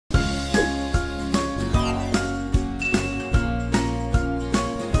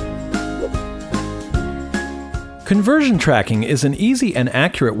Conversion tracking is an easy and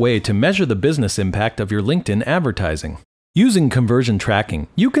accurate way to measure the business impact of your LinkedIn advertising. Using conversion tracking,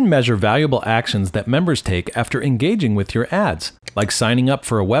 you can measure valuable actions that members take after engaging with your ads, like signing up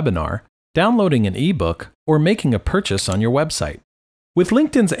for a webinar, downloading an ebook, or making a purchase on your website. With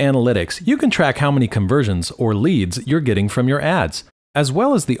LinkedIn's analytics, you can track how many conversions or leads you're getting from your ads, as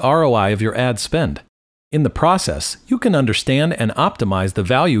well as the ROI of your ad spend. In the process, you can understand and optimize the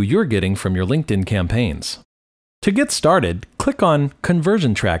value you're getting from your LinkedIn campaigns. To get started, click on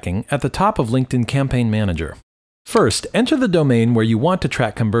Conversion Tracking at the top of LinkedIn Campaign Manager. First, enter the domain where you want to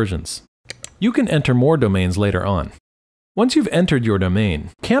track conversions. You can enter more domains later on. Once you've entered your domain,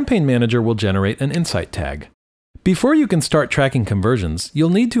 Campaign Manager will generate an insight tag. Before you can start tracking conversions,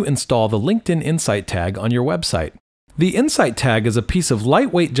 you'll need to install the LinkedIn Insight tag on your website. The Insight tag is a piece of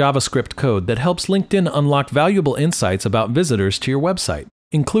lightweight JavaScript code that helps LinkedIn unlock valuable insights about visitors to your website,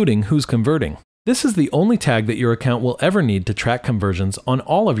 including who's converting. This is the only tag that your account will ever need to track conversions on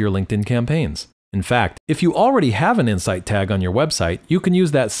all of your LinkedIn campaigns. In fact, if you already have an Insight tag on your website, you can use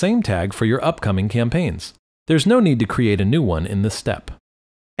that same tag for your upcoming campaigns. There's no need to create a new one in this step.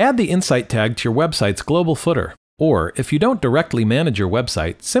 Add the Insight tag to your website's global footer, or if you don't directly manage your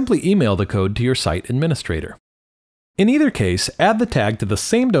website, simply email the code to your site administrator. In either case, add the tag to the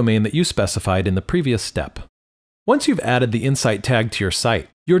same domain that you specified in the previous step. Once you've added the Insight tag to your site,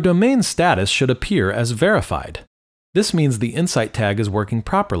 your domain status should appear as verified. This means the Insight tag is working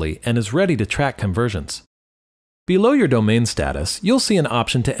properly and is ready to track conversions. Below your domain status, you'll see an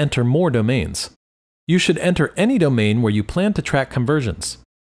option to enter more domains. You should enter any domain where you plan to track conversions.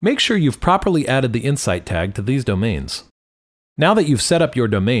 Make sure you've properly added the Insight tag to these domains. Now that you've set up your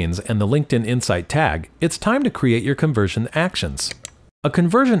domains and the LinkedIn Insight tag, it's time to create your conversion actions. A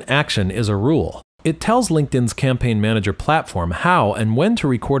conversion action is a rule. It tells LinkedIn's Campaign Manager platform how and when to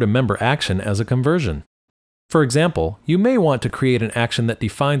record a member action as a conversion. For example, you may want to create an action that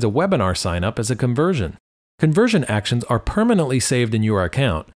defines a webinar sign-up as a conversion. Conversion actions are permanently saved in your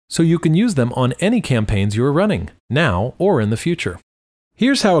account, so you can use them on any campaigns you are running, now or in the future.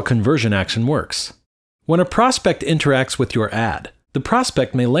 Here's how a conversion action works. When a prospect interacts with your ad, the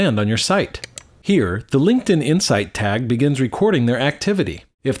prospect may land on your site. Here, the LinkedIn Insight tag begins recording their activity.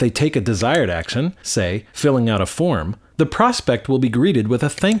 If they take a desired action, say, filling out a form, the prospect will be greeted with a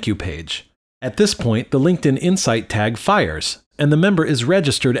thank you page. At this point, the LinkedIn Insight tag fires, and the member is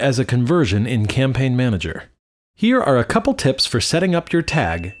registered as a conversion in Campaign Manager. Here are a couple tips for setting up your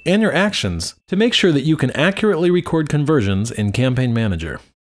tag and your actions to make sure that you can accurately record conversions in Campaign Manager.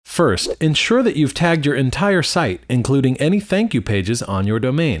 First, ensure that you've tagged your entire site, including any thank you pages on your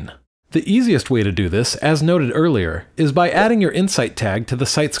domain. The easiest way to do this, as noted earlier, is by adding your Insight tag to the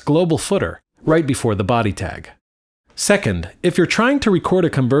site's global footer, right before the body tag. Second, if you're trying to record a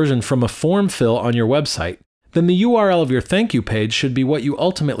conversion from a form fill on your website, then the URL of your thank you page should be what you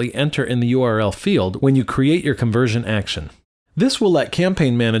ultimately enter in the URL field when you create your conversion action. This will let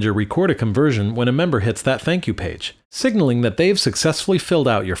Campaign Manager record a conversion when a member hits that thank you page, signaling that they've successfully filled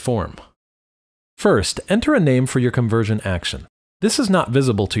out your form. First, enter a name for your conversion action. This is not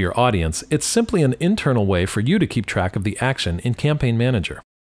visible to your audience, it's simply an internal way for you to keep track of the action in Campaign Manager.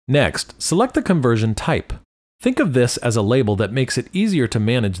 Next, select the conversion type. Think of this as a label that makes it easier to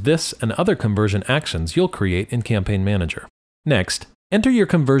manage this and other conversion actions you'll create in Campaign Manager. Next, enter your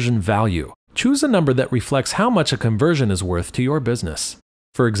conversion value. Choose a number that reflects how much a conversion is worth to your business.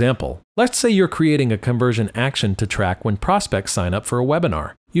 For example, let's say you're creating a conversion action to track when prospects sign up for a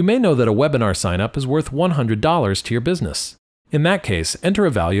webinar. You may know that a webinar sign-up is worth $100 to your business. In that case, enter a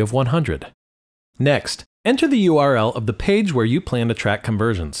value of 100. Next, enter the URL of the page where you plan to track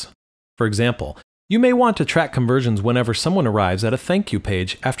conversions. For example, you may want to track conversions whenever someone arrives at a thank you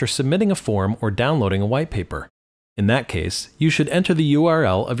page after submitting a form or downloading a white paper. In that case, you should enter the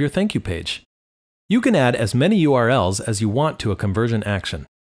URL of your thank you page. You can add as many URLs as you want to a conversion action.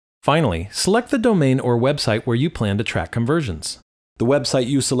 Finally, select the domain or website where you plan to track conversions. The website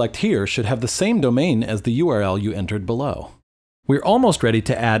you select here should have the same domain as the URL you entered below. We're almost ready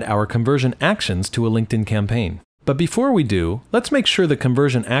to add our conversion actions to a LinkedIn campaign. But before we do, let's make sure the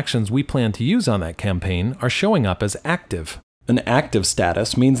conversion actions we plan to use on that campaign are showing up as active. An active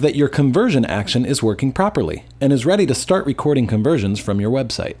status means that your conversion action is working properly and is ready to start recording conversions from your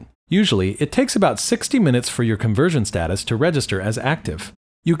website. Usually, it takes about 60 minutes for your conversion status to register as active.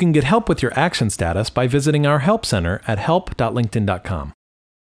 You can get help with your action status by visiting our Help Center at help.linkedin.com.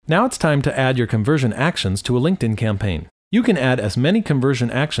 Now it's time to add your conversion actions to a LinkedIn campaign. You can add as many conversion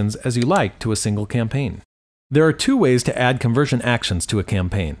actions as you like to a single campaign. There are two ways to add conversion actions to a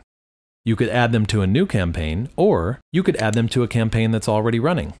campaign. You could add them to a new campaign, or you could add them to a campaign that's already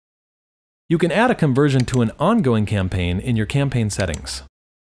running. You can add a conversion to an ongoing campaign in your campaign settings.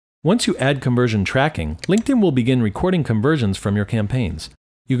 Once you add conversion tracking, LinkedIn will begin recording conversions from your campaigns.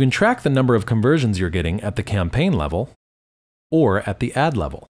 You can track the number of conversions you're getting at the campaign level or at the ad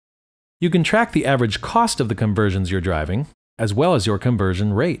level. You can track the average cost of the conversions you're driving, as well as your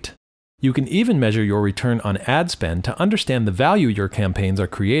conversion rate. You can even measure your return on ad spend to understand the value your campaigns are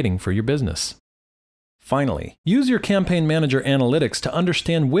creating for your business. Finally, use your Campaign Manager analytics to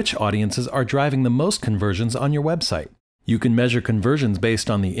understand which audiences are driving the most conversions on your website. You can measure conversions based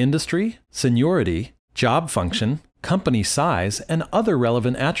on the industry, seniority, job function, company size, and other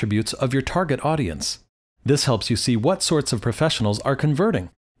relevant attributes of your target audience. This helps you see what sorts of professionals are converting,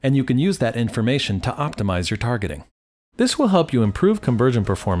 and you can use that information to optimize your targeting. This will help you improve conversion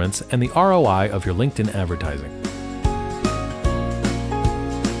performance and the ROI of your LinkedIn advertising.